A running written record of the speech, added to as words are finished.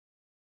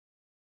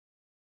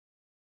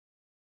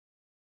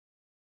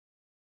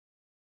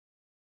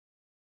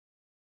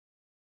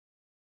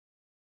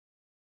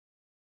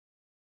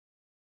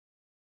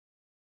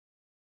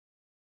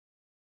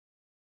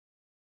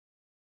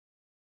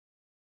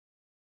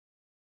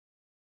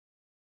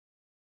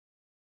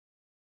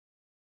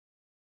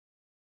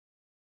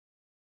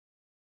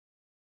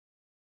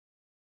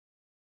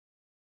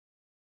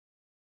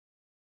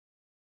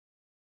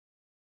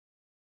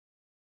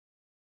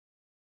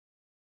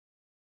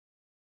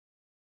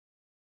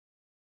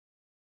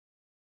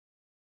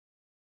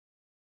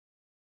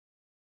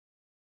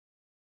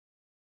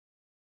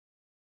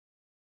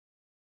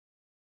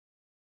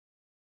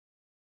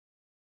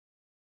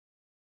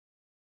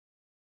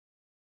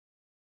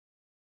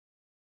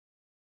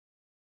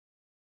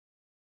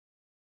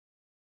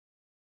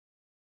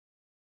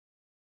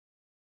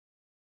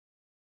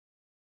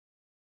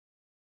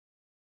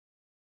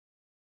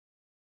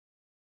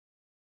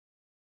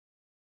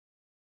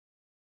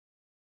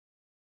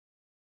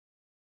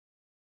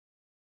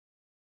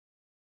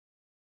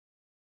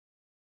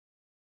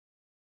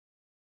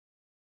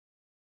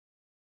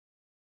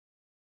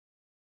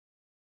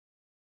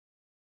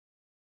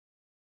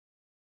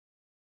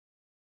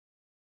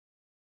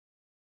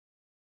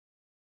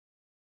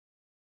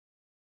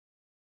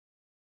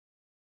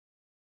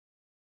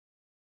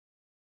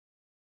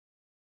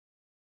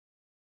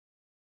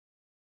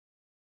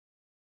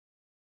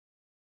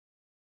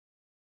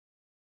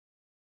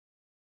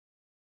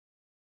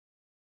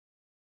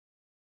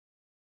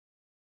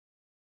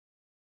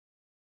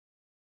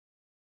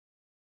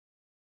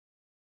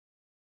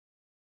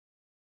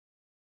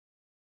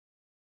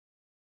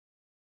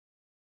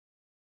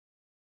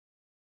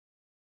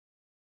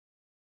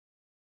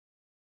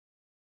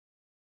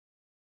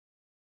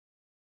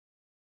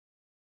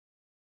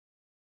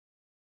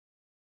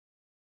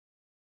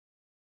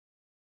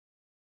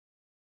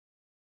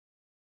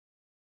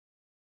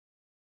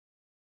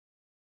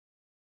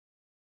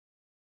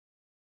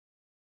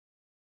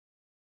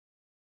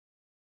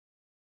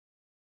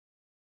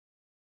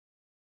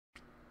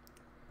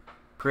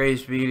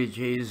Praise be to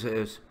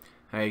Jesus.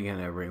 Hi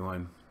again,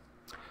 everyone.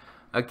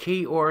 A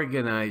key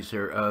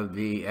organizer of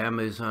the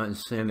Amazon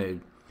Synod,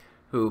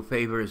 who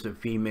favors a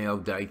female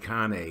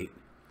diaconate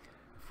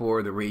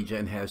for the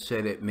region, has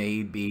said it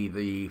may be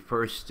the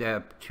first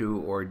step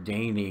to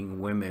ordaining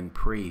women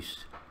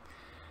priests.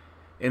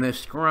 In a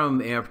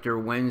scrum after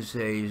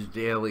Wednesday's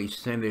daily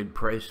Synod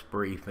press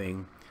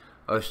briefing,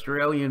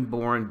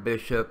 Australian-born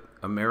Bishop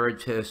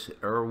Emeritus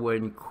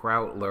Erwin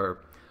Krautler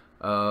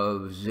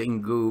of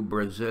Xingu,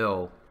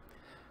 Brazil,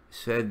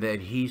 said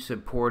that he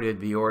supported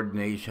the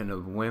ordination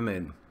of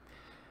women.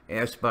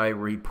 Asked by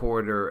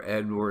reporter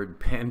Edward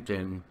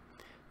Penton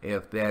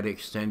if that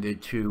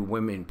extended to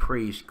women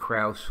priests,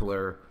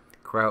 Krautler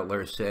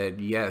said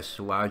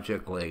yes,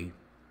 logically,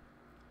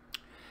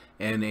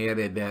 and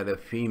added that a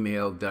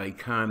female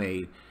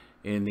diaconate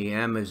in the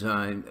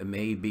Amazon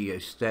may be a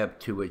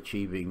step to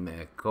achieving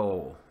that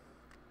goal.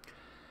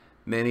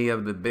 Many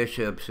of the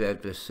bishops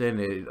at the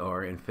Synod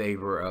are in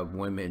favor of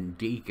women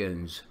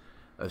deacons,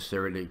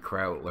 asserted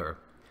Krautler.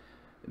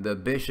 The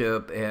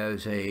bishop,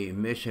 as a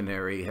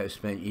missionary, has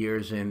spent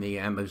years in the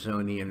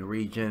Amazonian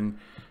region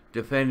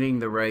defending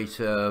the rights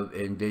of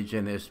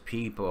indigenous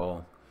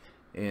people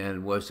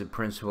and was the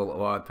principal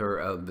author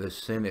of the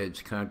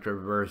Synod's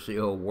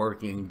controversial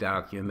working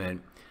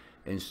document,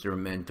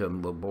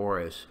 Instrumentum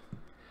Laboris.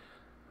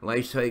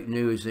 LifeSite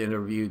News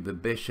interviewed the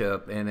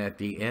bishop, and at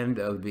the end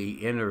of the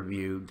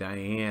interview,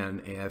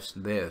 Diane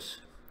asked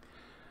this: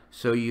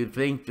 "So you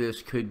think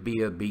this could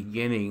be a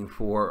beginning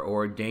for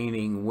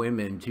ordaining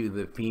women to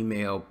the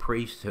female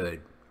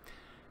priesthood?"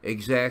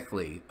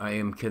 "Exactly. I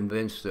am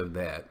convinced of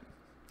that."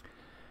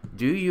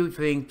 "Do you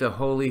think the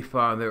Holy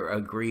Father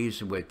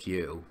agrees with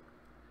you?"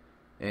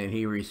 And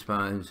he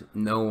responds,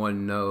 "No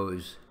one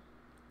knows."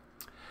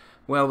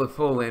 Well, the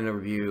full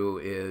interview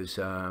is,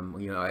 at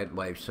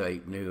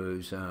LifeSite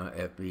News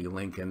at the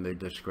link in the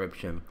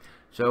description.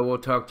 So we'll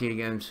talk to you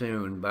again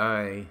soon.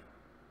 Bye.